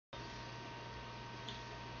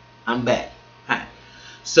I'm back. Hi.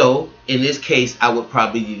 So in this case, I would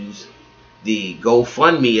probably use the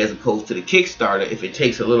GoFundMe as opposed to the Kickstarter if it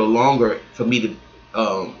takes a little longer for me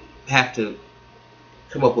to have to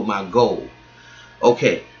come up with my goal.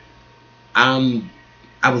 Okay, I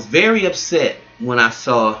was very upset when I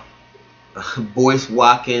saw Boyce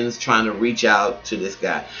Watkins trying to reach out to this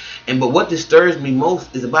guy. But what disturbs me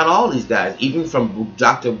most is about all these guys, even from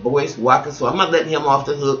Dr. Boyce Watkins, so I'm not letting him off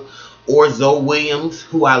the hook, or Zoe Williams,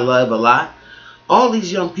 who I love a lot. All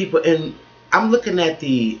these young people, and I'm looking at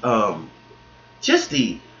the just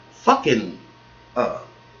the fucking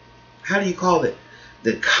how do you call it?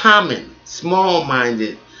 The common,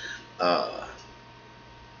 small-minded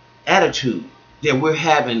attitude that we're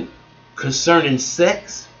having concerning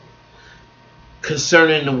sex,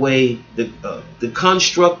 concerning the way the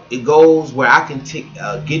construct it goes, where I can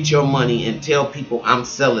get your money and tell people I'm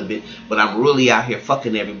celibate, but I'm really out here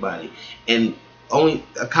fucking everybody. And only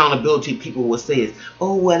accountability people will say is,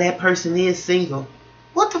 oh, well, that person is single.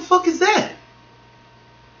 What the fuck is that?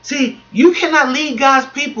 See, you cannot lead God's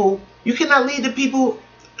people. You cannot lead the people,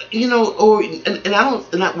 you know, or and I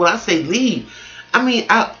don't. And when I say lead, I mean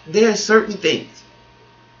there are certain things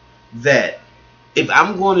that if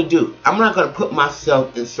I'm going to do, I'm not going to put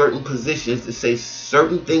myself in certain positions to say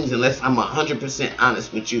certain things unless I'm 100%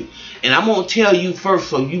 honest with you. And I'm going to tell you first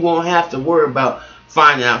so you won't have to worry about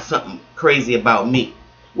finding out something crazy about me.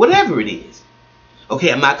 Whatever it is.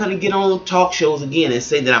 Okay, I'm not going to get on talk shows again and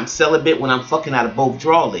say that I'm celibate when I'm fucking out of both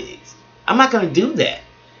draw legs. I'm not going to do that.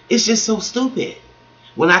 It's just so stupid.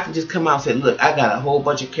 When I can just come out and say, look, I got a whole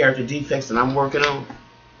bunch of character defects that I'm working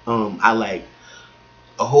on. I like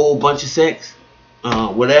a whole bunch of sex.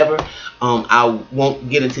 Whatever. I won't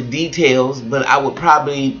get into details, but I would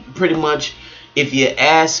probably pretty much, if you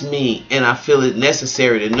ask me and I feel it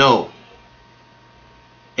necessary to know,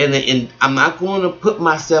 and I'm not going to put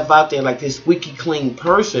myself out there like this squeaky clean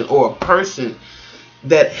person, or a person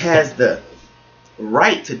that has the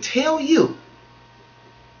right to tell you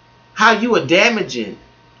how you are damaging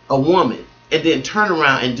a woman and then turn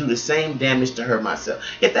around and do the same damage to her myself.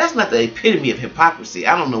 If that's not the epitome of hypocrisy,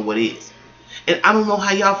 I don't know what is. And I don't know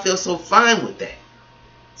how y'all feel so fine with that.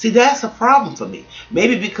 See, that's a problem for me.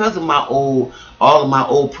 Maybe because of all of my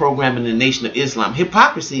old programming in the Nation of Islam.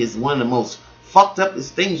 Hypocrisy is one of the most fucked up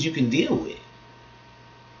things you can deal with.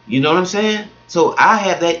 You know what I'm saying? So I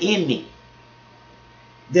have that in me.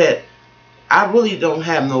 That I really don't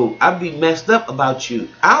have no, I'd be messed up about you.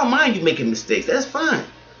 I don't mind you making mistakes. That's fine.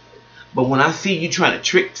 But when I see you trying to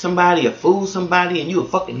trick somebody or fool somebody and you a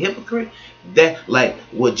fucking hypocrite, that like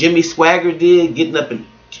what Jimmy Swagger did, getting up and,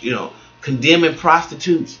 you know, condemning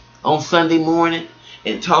prostitutes on Sunday morning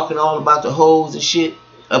and talking all about the hoes and shit,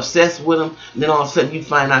 obsessed with them, and then all of a sudden you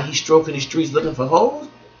find out he's stroking the streets looking for hoes.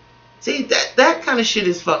 See, that kind of shit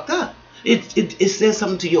is fucked up. It says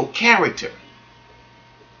something to your character.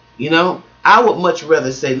 You know, I would much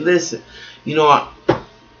rather say, listen, you know,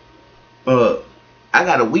 I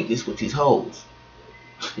got a weakness with these hoes.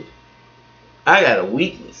 I got a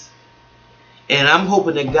weakness. And I'm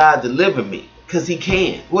hoping that God deliver me. Because he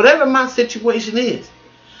can. Whatever my situation is.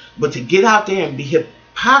 But to get out there and be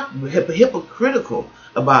hypocritical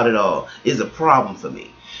about it all is a problem for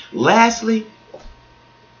me. Lastly,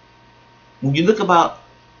 when you look about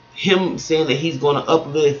him saying that he's going to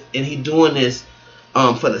uplift and he's doing this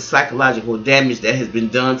for the psychological damage that has been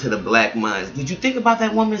done to the black minds. Did you think about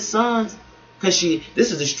that woman's sons? Because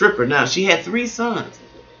this is a stripper now. She had 3 sons.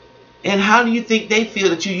 And how do you think they feel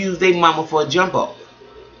that you use their mama for a jump off?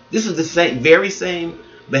 This is the very same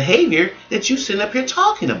behavior that you sitting up here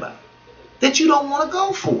talking about. That you don't want to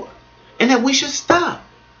go for. And that we should stop.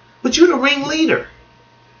 But you're the ringleader.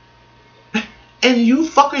 And you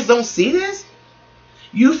fuckers don't see this?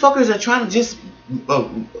 You fuckers are trying to just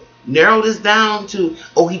narrow this down to,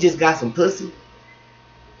 oh, he just got some pussy.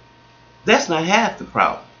 That's not half the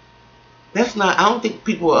problem. That's not, I don't think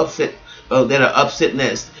people are upset, that are upset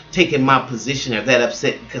that's taking my position are that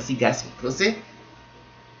upset because he got some pussy.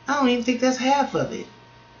 I don't even think that's half of it.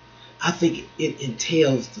 I think it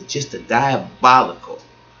entails just a diabolical,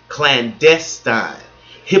 clandestine,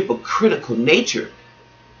 hypocritical nature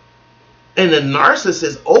and a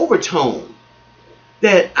narcissist overtone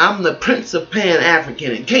that I'm the Prince of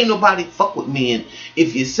Pan-African and can't nobody fuck with me, and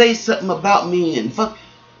if you say something about me and fuck,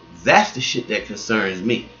 that's the shit that concerns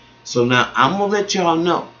me. So now I'm gonna let y'all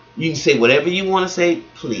know. You can say whatever you want to say,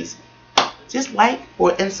 please. Just like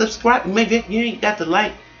and subscribe. Maybe you ain't got to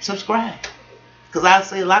like, subscribe. Because I'll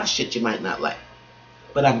say a lot of shit you might not like.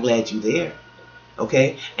 But I'm glad you're there.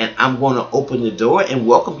 Okay? And I'm going to open the door and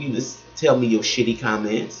welcome you to tell me your shitty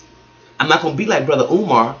comments. I'm not going to be like Brother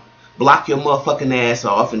Umar, block your motherfucking ass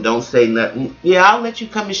off and don't say nothing. Yeah, I'll let you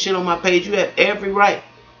come and shit on my page. You have every right.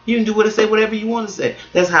 You can do what I say, whatever you want to say.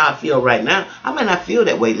 That's how I feel right now. I might not feel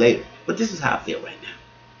that way later, but this is how I feel right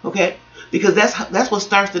now. Okay? Because that's what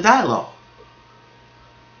starts the dialogue.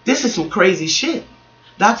 This is some crazy shit.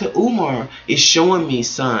 Dr. Umar is showing me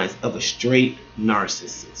signs of a straight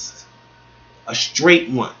narcissist. A straight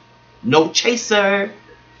one. No chaser.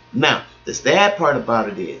 Now, the sad part about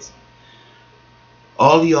it is,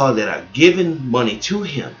 all y'all that are giving money to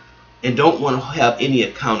him and don't want to have any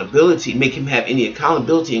accountability, make him have any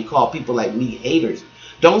accountability and call people like me haters,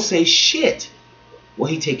 don't say shit.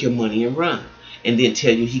 Well, he take your money and run. And then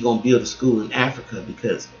tell you he gonna build a school in Africa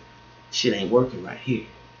because shit ain't working right here.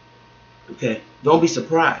 Okay? Don't be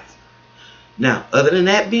surprised. Now, other than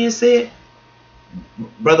that being said,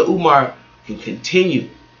 Brother Umar can continue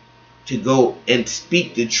to go and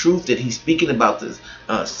speak the truth that he's speaking about, this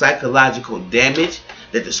psychological damage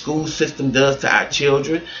that the school system does to our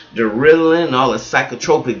children, the Ritalin and all the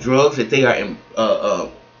psychotropic drugs that they are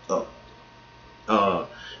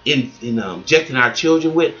injecting our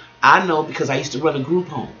children with. I know because I used to run a group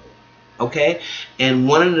home. Okay? And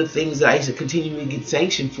one of the things that I used to continually get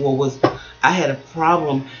sanctioned for was I had a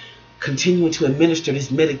problem continuing to administer this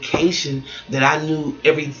medication that I knew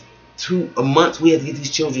every 2 months we had to get these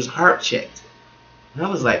children's heart checked. And I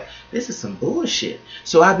was like, this is some bullshit.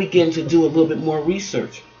 So I began to do a little bit more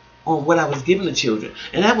research on what I was giving the children.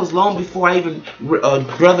 And that was long before I even,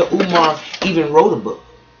 Brother Umar even wrote a book.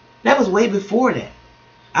 That was way before that.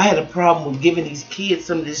 I had a problem with giving these kids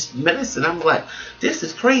some of this medicine. I was like, this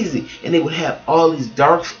is crazy. And they would have all these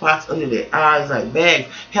dark spots under their eyes like bags.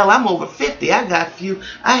 Hell, I'm over 50. I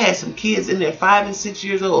had some kids in there 5 and 6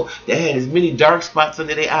 years old that had as many dark spots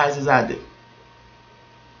under their eyes as I do.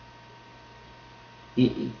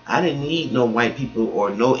 I didn't need no white people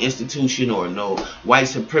or no institution or no white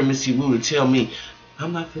supremacy rule to tell me,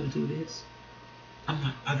 I'm not going to do this.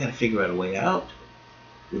 I got to figure out a way out.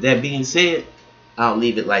 With that being said, I'll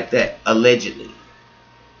leave it like that, allegedly.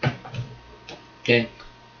 Okay?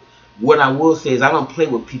 What I will say is I don't play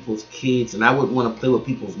with people's kids, and I wouldn't want to play with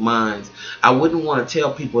people's minds. I wouldn't want to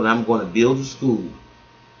tell people that I'm going to build a school,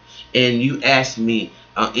 and you ask me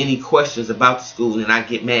any questions about the school, and I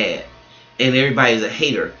get mad, and everybody's a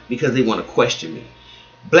hater because they want to question me.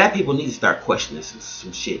 Black people need to start questioning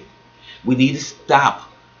some shit. We need to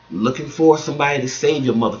stop looking for somebody to save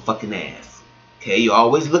your motherfucking ass. Okay, you're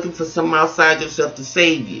always looking for something outside yourself to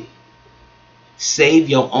save you. Save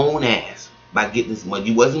your own ass by getting this money.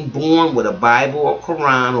 You wasn't born with a Bible or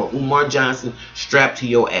Quran or Umar Johnson strapped to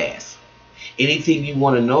your ass. Anything you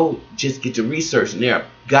want to know, just get to research. And there are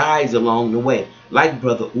guides along the way, like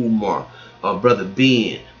Brother Umar, Brother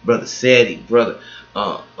Ben, Brother Sadi, Brother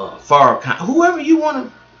Farrakhan, whoever you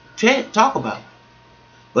want to talk about.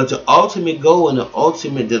 But the ultimate goal and the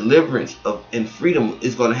ultimate deliverance and freedom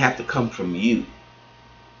is going to have to come from you.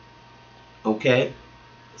 Okay?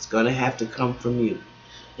 It's going to have to come from you.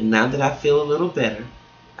 And now that I feel a little better,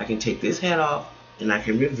 I can take this hat off and I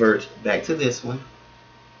can revert back to this one.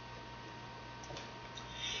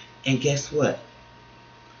 And guess what?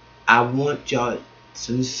 I want y'all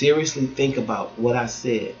to seriously think about what I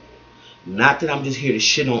said. Not that I'm just here to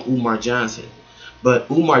shit on Umar Johnson.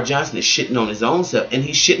 But Umar Johnson is shitting on his own self, and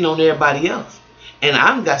he's shitting on everybody else. And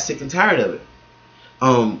I got sick and tired of it.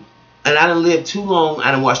 And I done lived too long.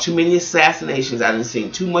 I done watched too many assassinations. I done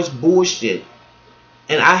seen too much bullshit.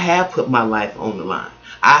 And I have put my life on the line.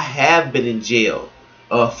 I have been in jail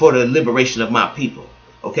for the liberation of my people.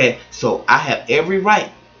 Okay? So I have every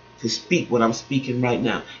right to speak what I'm speaking right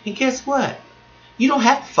now. And guess what? You don't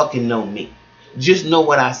have to fucking know me. Just know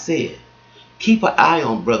what I said. Keep an eye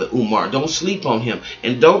on Brother Umar. Don't sleep on him.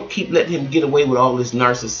 And don't keep letting him get away with all this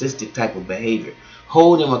narcissistic type of behavior.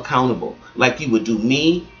 Hold him accountable like you would do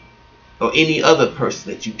me or any other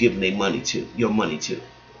person that you've given their money to, your money to.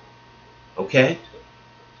 Okay?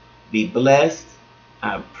 Be blessed.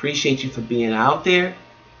 I appreciate you for being out there.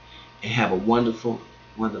 And have a wonderful,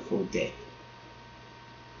 wonderful day.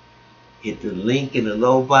 Hit the link in the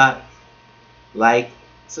low box. Like,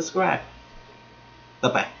 subscribe.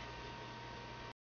 Bye-bye.